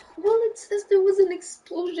 Well, it says there was an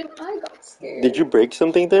explosion. I got scared. Did you break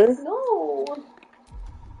something there? No.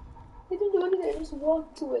 I didn't do anything. I just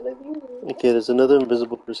walked to it like you were. Okay, there's another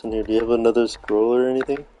invisible person here. Do you have another scroll or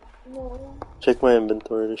anything? No. Check my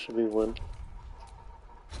inventory. There should be one.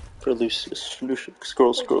 For loose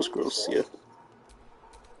scrolls, yeah.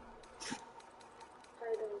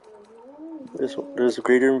 I don't know. There's a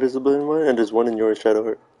greater invisible in one, and there's one in your shadow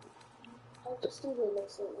heart. I'll just do the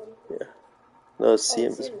next one. Yeah. No, see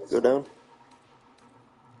him. Go down.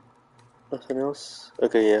 Nothing else?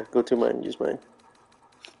 Okay, yeah. Go to mine. Use mine.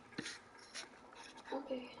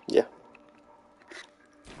 Okay. Yeah.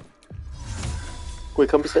 Wait,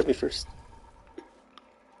 come beside me first.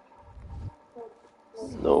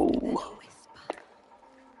 No.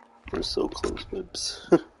 We're so close, babes.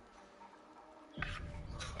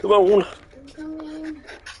 Come on. I'm coming.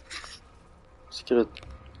 Just gonna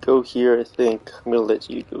go here, I think. I'm gonna let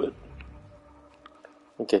you do it.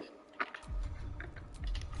 Okay.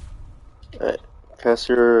 Alright. Cast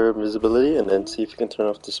your invisibility and then see if you can turn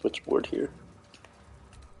off the switchboard here.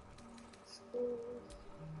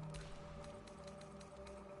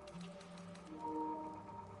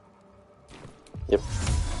 Yep.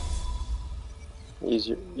 Use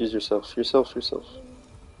yourself.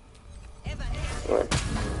 Alright.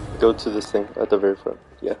 Go to this thing at the very front.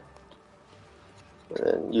 Yeah. And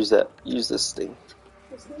then use that. Use this thing.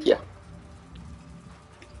 Yeah.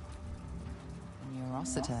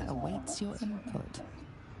 Neurosita awaits your input.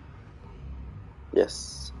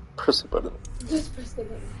 Yes. Press the button. Just press the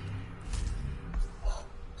button.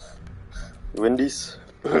 Wendy's.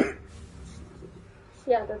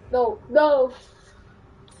 Yeah, no.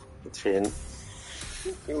 It's in.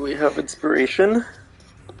 We have inspiration.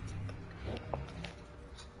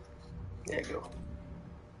 There you go.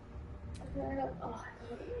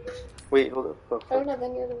 Wait, hold up. I don't have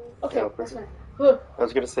any other one. Okay, Yeah, that's fine. I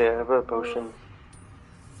was gonna say I have a potion.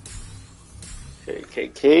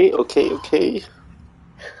 Okay.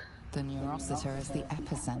 The Neurosita is the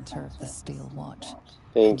epicenter of the Steel Watch,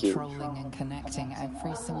 Thank you. controlling and connecting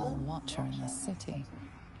every single Watcher in the city.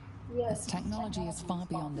 Yes. This technology is far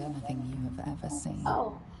beyond anything you have ever seen.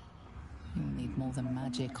 Oh. You'll need more than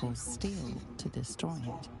magic or steel to destroy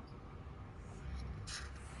it.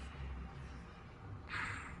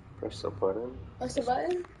 Press the button. Press the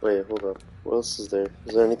button? Wait, hold up. What else is there?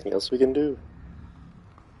 Is there anything else we can do?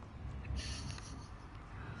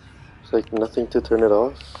 It's like nothing to turn it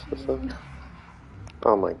off? The fuck?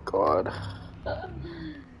 Oh my god.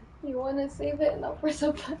 You wanna save it and I'll press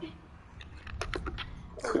a button?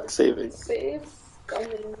 Quick saving. Save.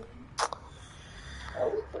 Coming.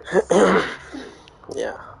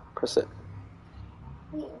 Yeah, press it.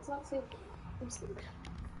 Wait, it's not saved. I'm saved.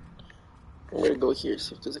 I'm gonna go here,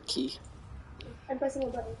 see if there's a key. I'm pressing a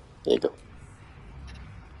button. There you go.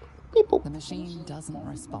 Beep boop. The machine doesn't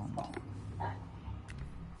respond. That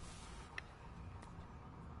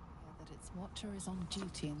its Watcher is on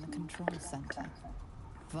duty in the control center.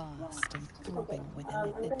 Vast and throbbing with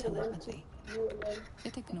illicit telepathy.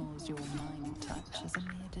 It ignores your mind touch as a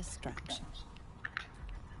mere distraction.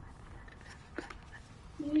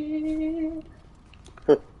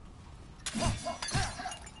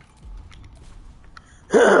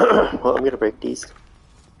 Well, I'm gonna break these.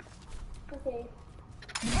 Okay.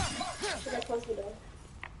 Should I close the door?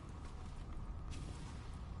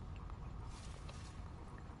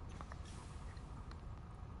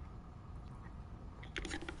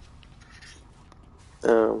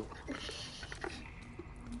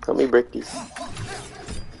 Help me break these.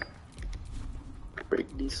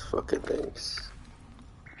 Break these fucking things.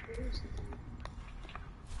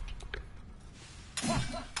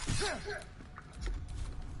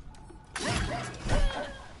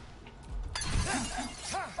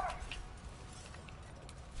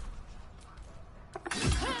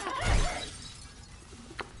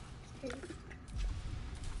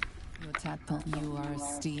 Your tadpole, you are a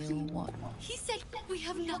steel one. He said we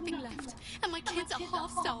have nothing left, and my kids are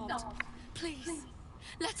half starved. Please,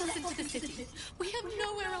 Let us into the city. We have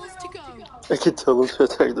nowhere else to go. I can tell them to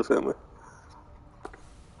attack the family.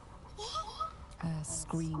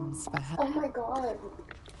 Screams for help. Oh my god.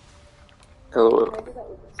 LOL. Can I do that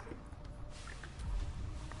with this one?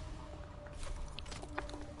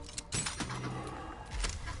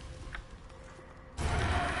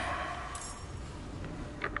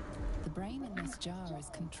 The brain in this jar is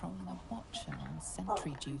controlling a watcher on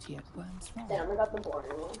sentry duty at Worm's Rock. Damn, I got the boring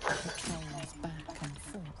one. Patrols back and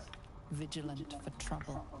forth, vigilant for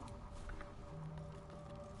trouble.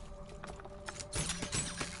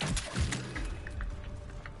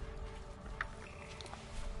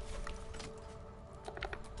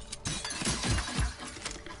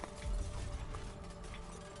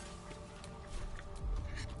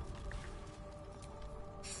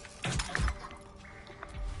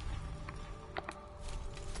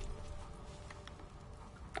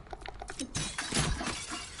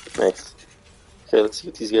 Nice. Okay, let's see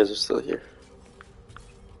if these guys are still here.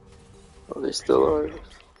 Oh, they still are.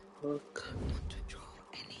 Fuck.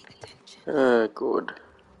 Ah, good.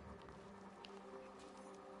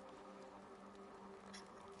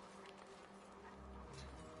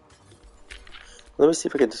 Let me see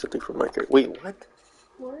if I can do something for my character. Wait, what?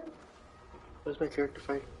 What? What's my character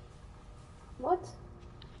fighting? What?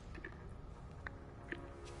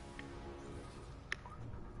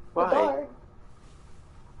 Why? The guard.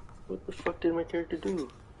 What the fuck did my character do?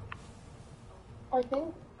 I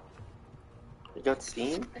think He got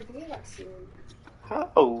seen? he got seen.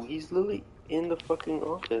 How? He's literally in the fucking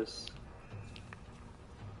office.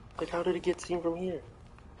 Like, how did he get seen from here?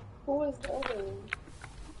 Who was the other one?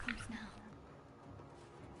 What comes now?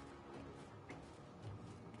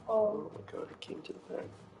 Oh. Oh my god, he came to the back.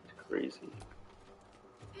 It's crazy.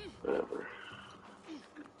 Whatever.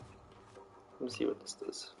 Let me see what this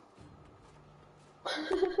does.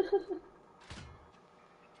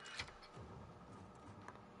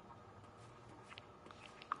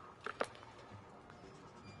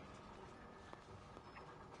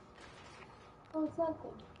 Oh, it's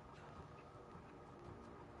nothing.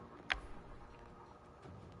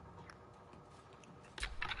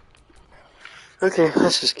 Okay,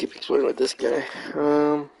 let's just keep exploring with this guy.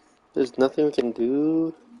 There's nothing we can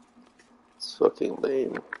do. It's fucking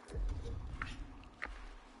lame. I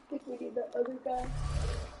think we need the other guy.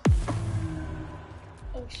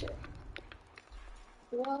 Oh shit.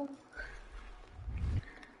 Well,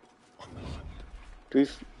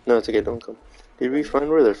 No, it's okay, don't come. Did we find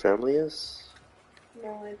where their family is?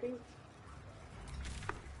 no, I think.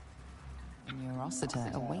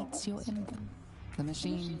 Neurosita awaits your input. The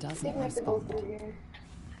machine I doesn't think we have to go respond. through here.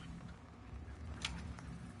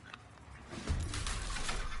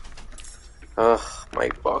 Ugh, my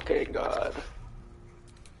fucking god.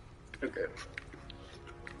 Okay.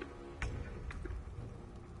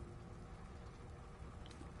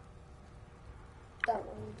 That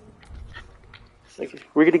one. Okay,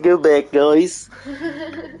 we're gonna go back, guys.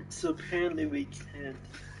 So apparently we can't.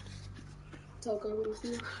 Talk over with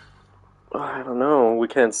you. I don't know. We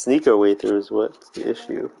can't sneak our way through. Is what's the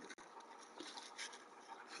issue?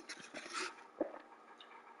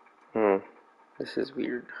 This is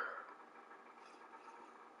weird.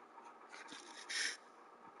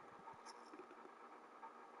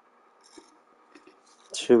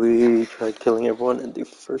 Should we try killing everyone in the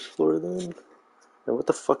first floor then? And what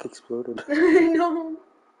the fuck exploded? I know.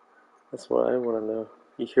 That's what I want to know.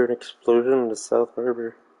 You hear an explosion in the South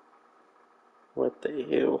Harbor. What the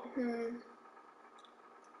hell?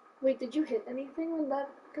 Wait, did you hit anything when that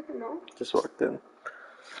got the no? Just walked in.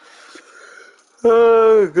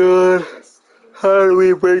 Oh god. How do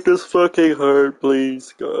we break this fucking heart,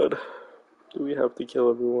 please, God? Do we have to kill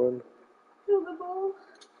everyone? Kill the ball.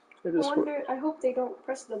 I hope they don't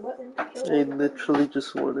press the button to kill I everyone. literally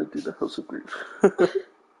just want to do the House of Grief.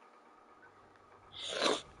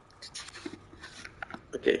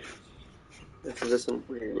 Okay. After this,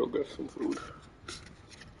 we're gonna go grab some food.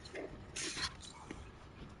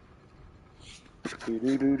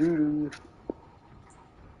 Do-do-do-do-do.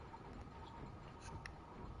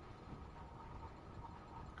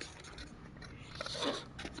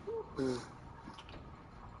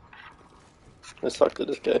 Let's talk to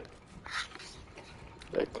this guy.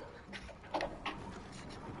 Like,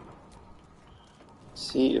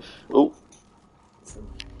 see if. Oh!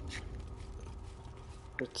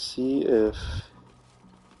 Let's see if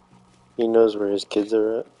he knows where his kids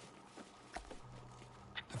are at.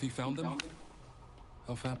 Have you found them?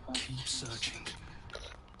 Alpha, keep searching.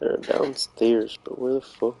 They're downstairs, but where the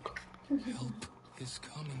fuck? Help is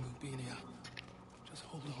coming, Rubinia. Just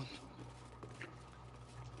hold on.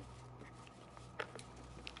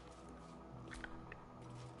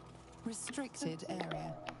 Restricted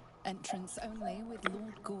area. Entrance only with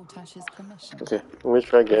Lord Gortash's permission. Okay, I'm gonna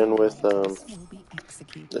try again with Violators will be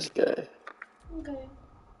executed. this guy. Okay.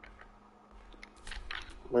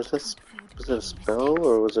 Was it a spell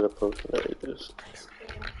or was it a potion that I used?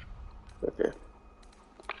 Okay.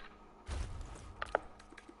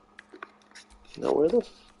 Now where the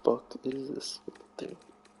fuck is this thing?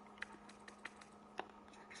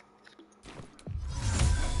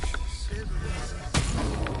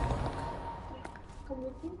 Come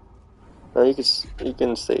with me. Now you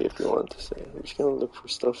can stay if you want to stay. I'm just gonna look for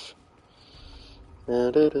stuff.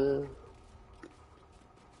 Da-da-da.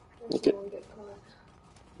 You can.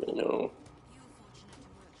 I know.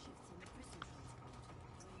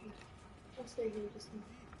 I'll stay here just now.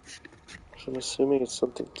 So I'm assuming it's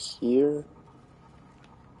something here.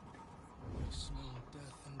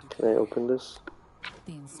 Can I open this?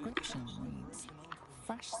 The inscription reads,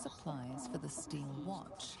 "Fresh supplies for the Steel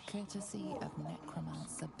Watch, courtesy of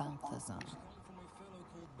Necromancer Balthazar."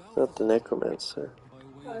 Not the necromancer.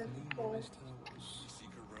 Hi. Seek a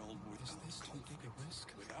realm Is this too big a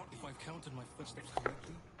risk? without If I've counted my footsteps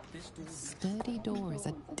correctly, this door... Sturdy door is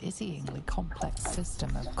a dizzyingly complex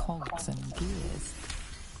system of cogs and gears.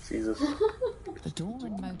 Jesus. The door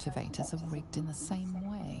and motivators are rigged in the same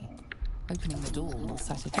way. Opening the door will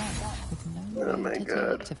set it off with no Oh my need to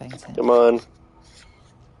god. deactivate it. Come on.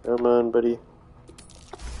 Come on, buddy.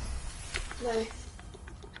 No.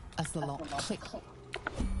 As the lock clicks,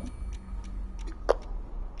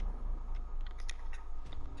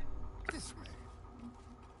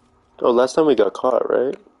 Oh, last time we got caught,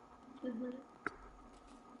 right?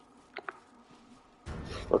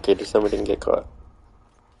 Okay, this time we didn't get caught.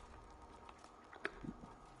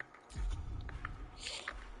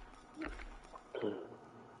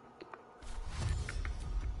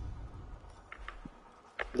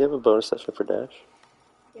 Do you have a bonus session for Dash?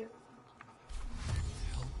 Yeah.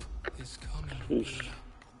 Help is coming. Sheesh.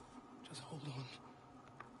 Just hold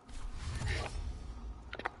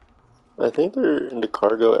on. I think they're in the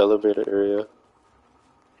cargo elevator area.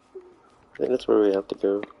 I think that's where we have to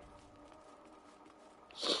go.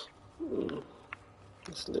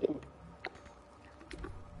 That's lame.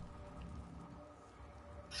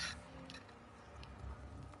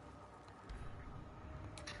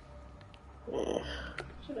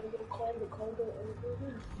 Should I go call the cargo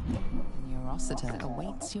elevator? Neurosita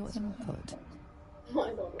awaits your input. I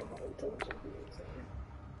don't know how intelligent he is.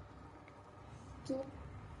 Two.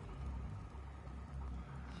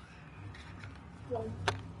 One.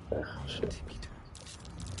 Ah, shit.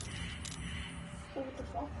 Oh, what the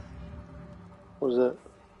fuck? What was that?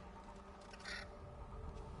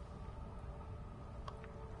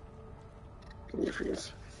 Can you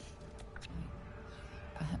freeze?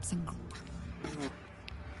 Perhaps in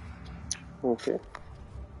Okay.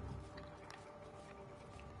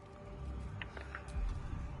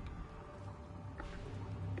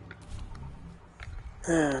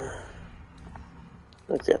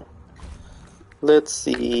 Okay. Let's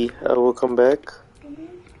see. I will come back.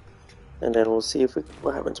 And then we'll see if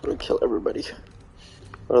what happens when we kill everybody.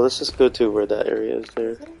 Well, let's just go to where that area is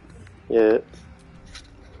there. Yeah.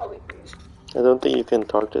 I'll wait for you. I don't think you can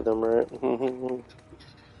talk to them, right?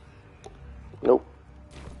 Nope.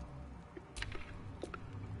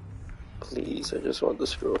 Please, I just want the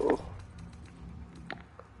scroll.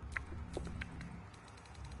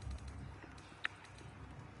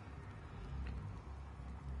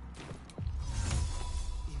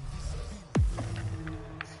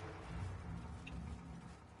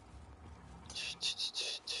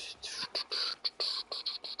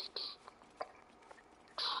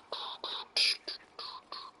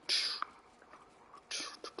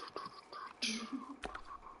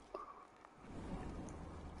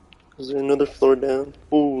 Is there another floor down?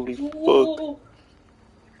 Holy fuck. Whoa.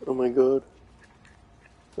 Oh my god.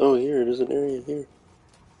 Oh, here, there's an area here.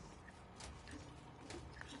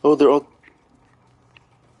 Oh, they're all...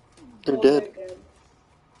 They're dead. They're dead.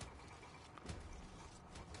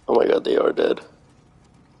 Oh my god, they are dead.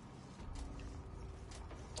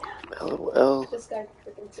 LOL. This guy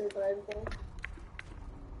freaking survived though.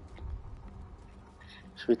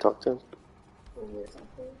 Should we talk to him? Or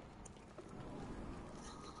something.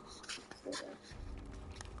 Still there.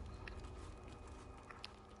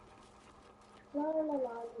 La la la la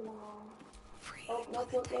la. Oh, no.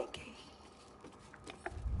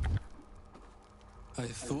 I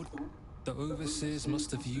thought the overseers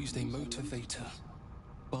must have used a motivator.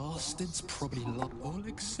 Bastards probably love all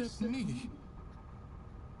except me.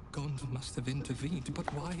 Gond must have intervened,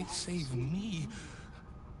 but why save me?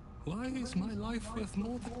 Why is my life worth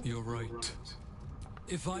more than... You're right.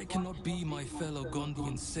 If I cannot be my fellow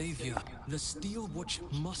Gondian savior, the Steel Watch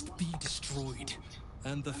must be destroyed.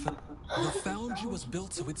 And the foundry was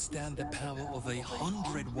built to withstand the power of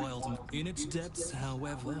 100 wild. In its depths,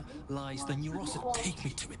 however, lies the neurosity. Take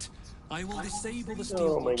me to it. I will disable the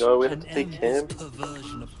Steel Oh my Watch god, we have and to take end this him.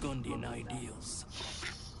 perversion of Gondian ideals.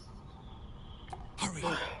 Hurry!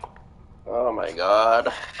 Oh my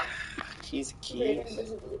god. Keys.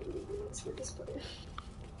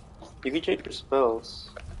 You can change your spells.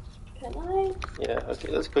 Can I? Yeah, okay,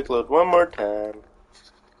 let's quick load one more time.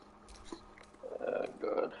 Oh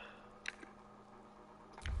god.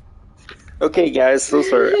 Okay guys, so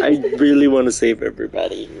sorry. I really want to save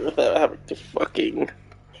everybody without having to fucking...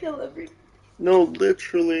 Kill every... No,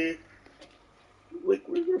 literally. Like,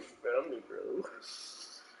 where's your family, bro?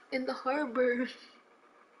 In the harbor.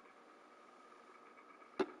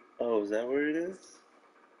 Oh, is that where it is?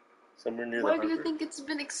 Somewhere near the Why harbor? do you think it's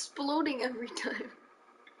been exploding every time?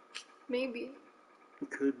 Maybe. It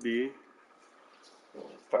could be.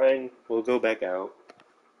 Fine, we'll go back out.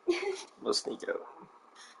 We'll sneak out.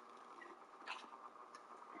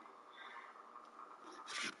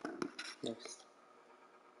 Nice.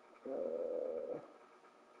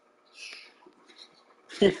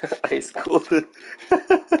 Yeah, ice cold.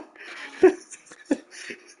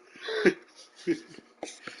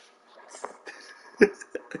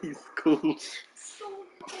 Ice cold. So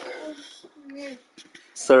cold. Weird.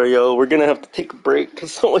 Sorry, y'all. We're gonna have to take a break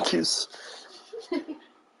because someone keeps.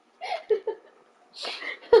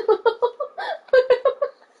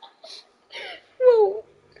 No.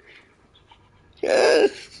 Yeah.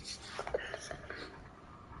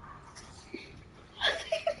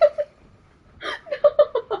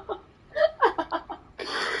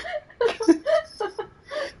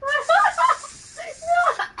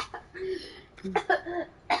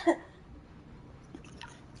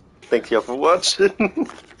 Thanks y'all for watching.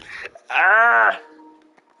 Ah!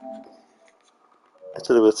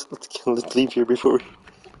 Actually, let's leave here before we...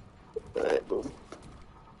 Alright, boom.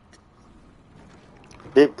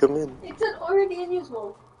 Babe, come in. It's an already in use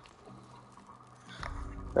mode.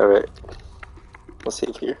 Alright. Let's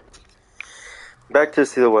save here. Back to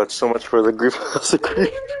Steel Watch. So much for the group house of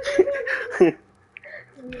grief.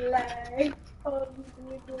 Lag. Oh,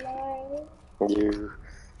 lag. You.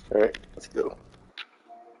 Alright, let's go.